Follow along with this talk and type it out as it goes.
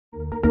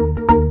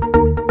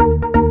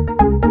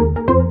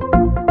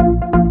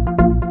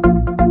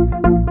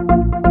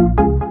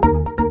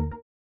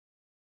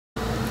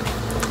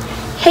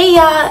Hey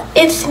y'all,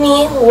 it's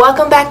me.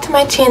 Welcome back to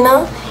my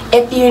channel.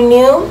 If you're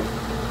new,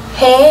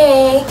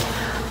 hey.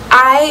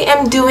 I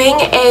am doing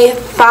a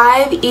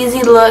 5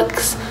 easy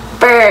looks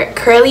for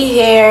curly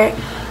hair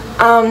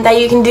that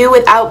you can do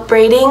without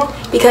braiding,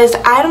 because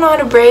I don't know how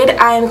to braid.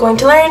 I am going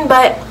to learn,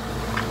 but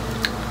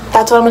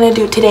that's what I'm going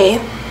to do today.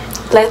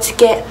 Let's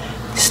get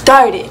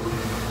started.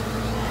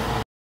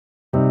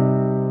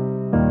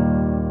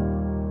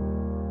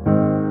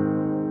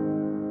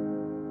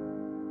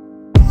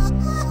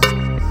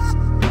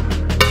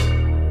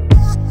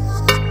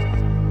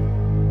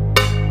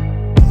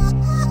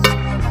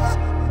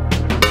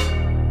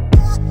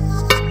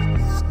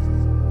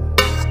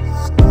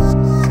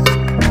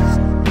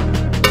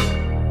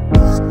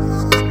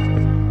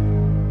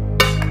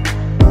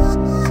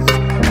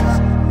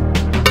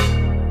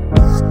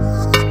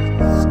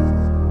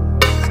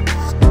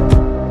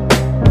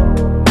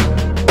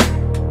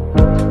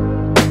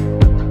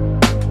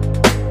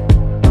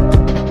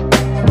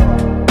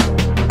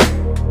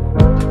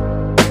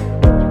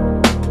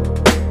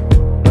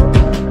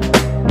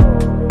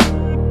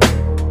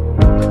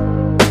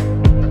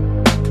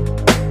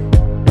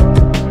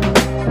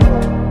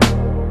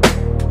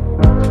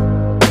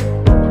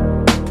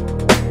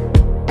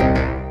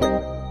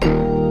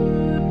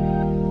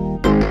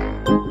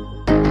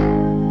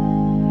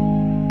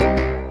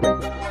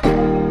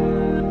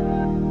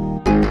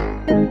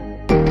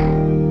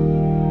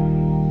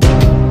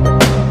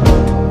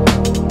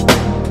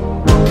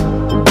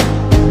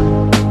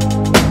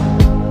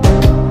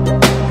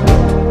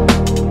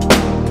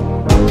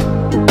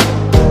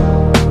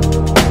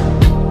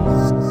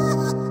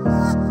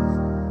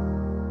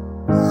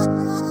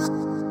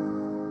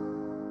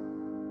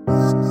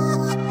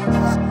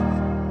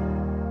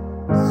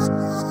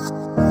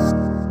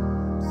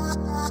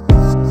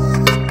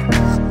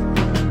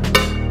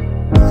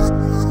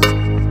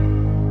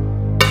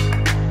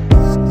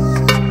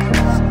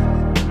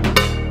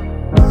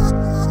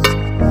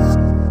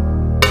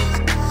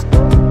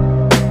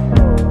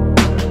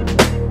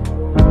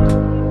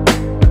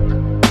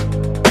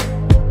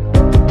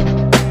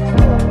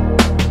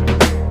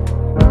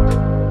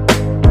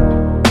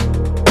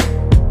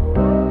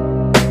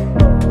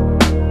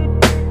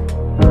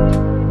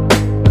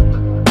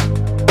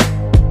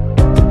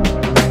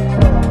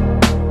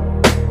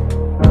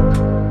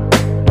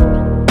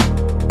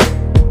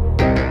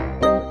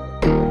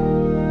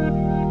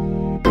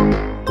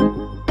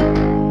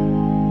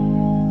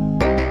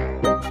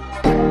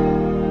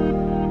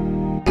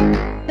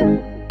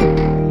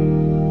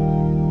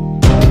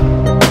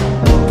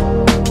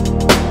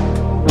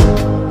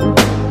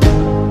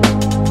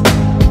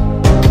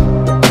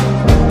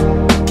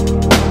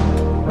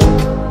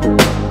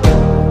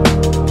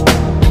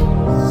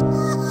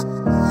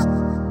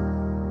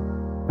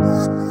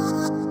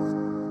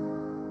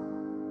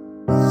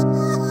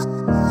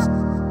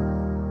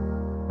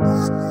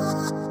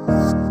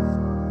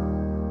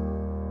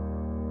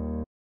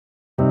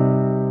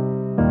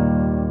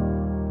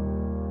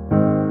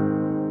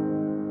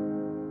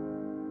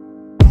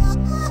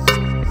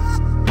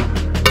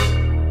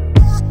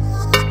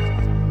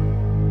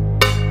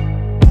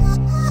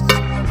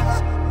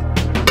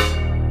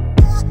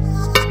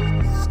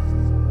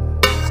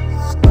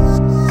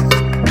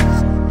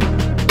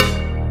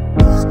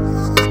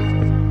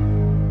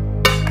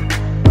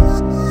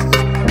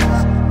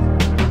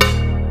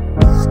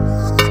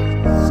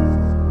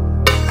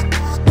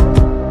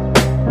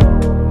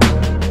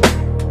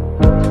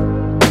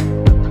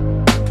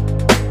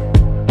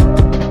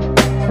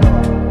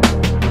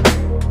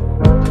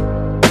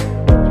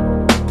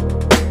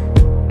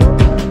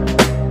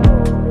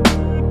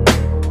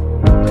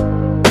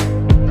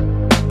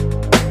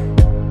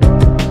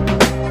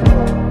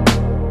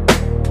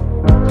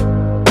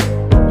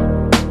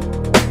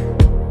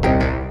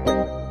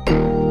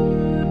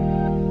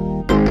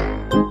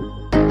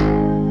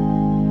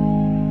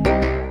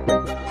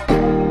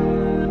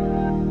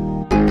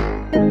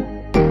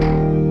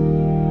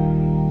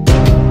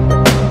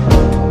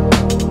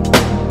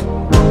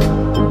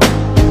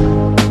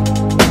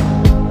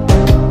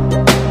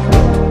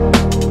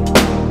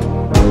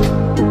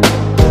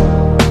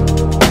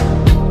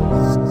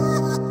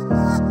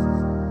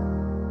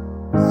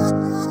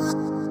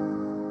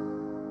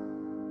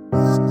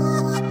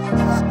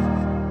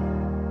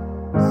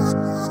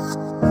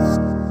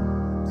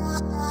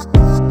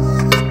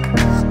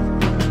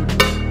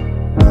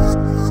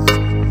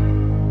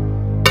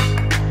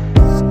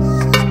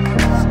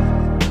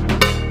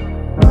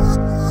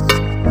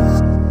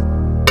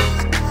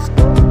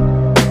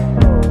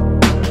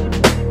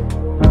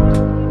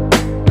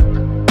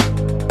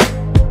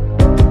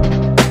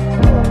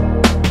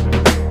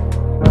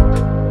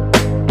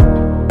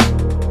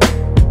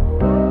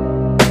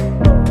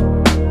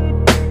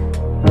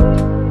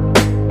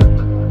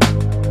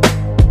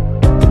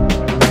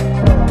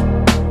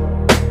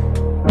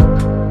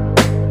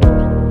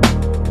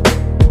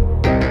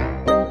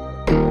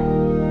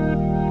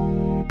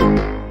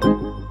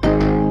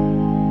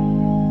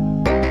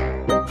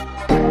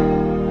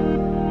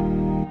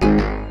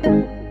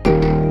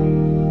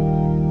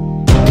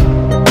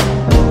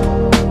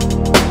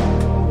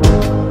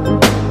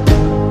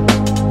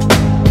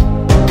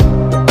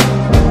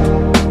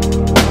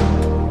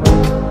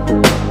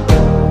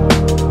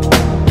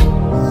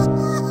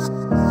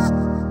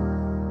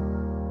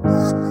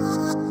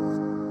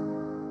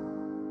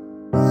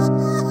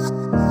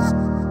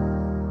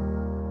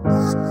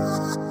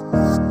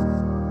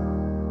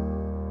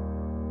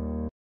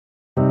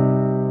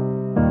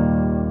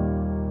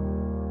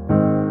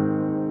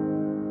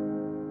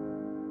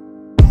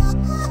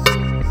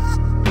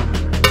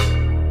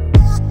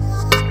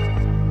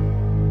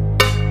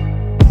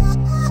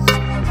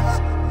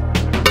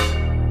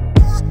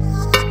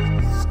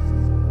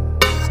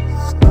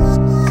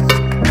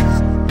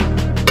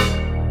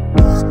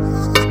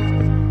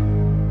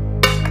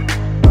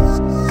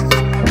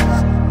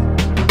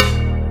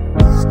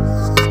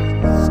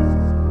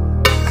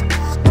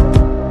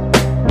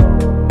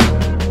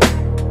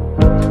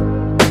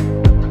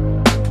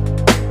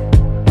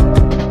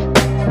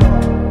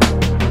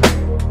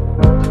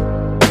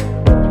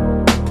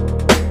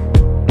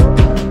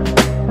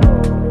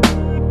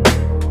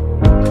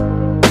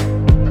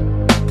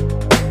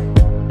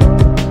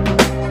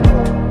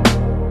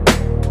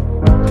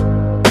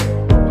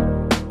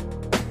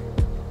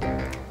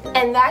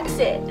 And that's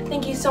it.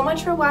 Thank you so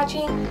much for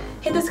watching.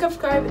 Hit the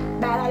subscribe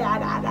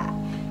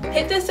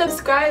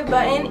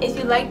button if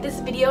you like this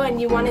video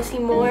and you want to see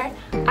more.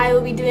 I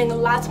will be doing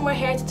lots more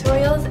hair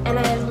tutorials, and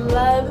I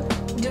love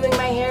doing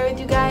my hair with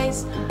you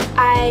guys.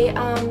 I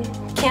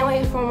can't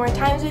wait for more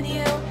times with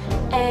you,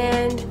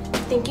 and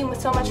thank you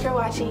so much for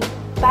watching.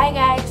 Bye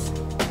guys.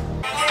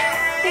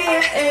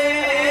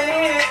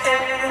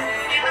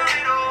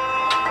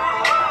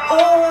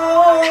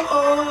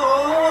 Oh.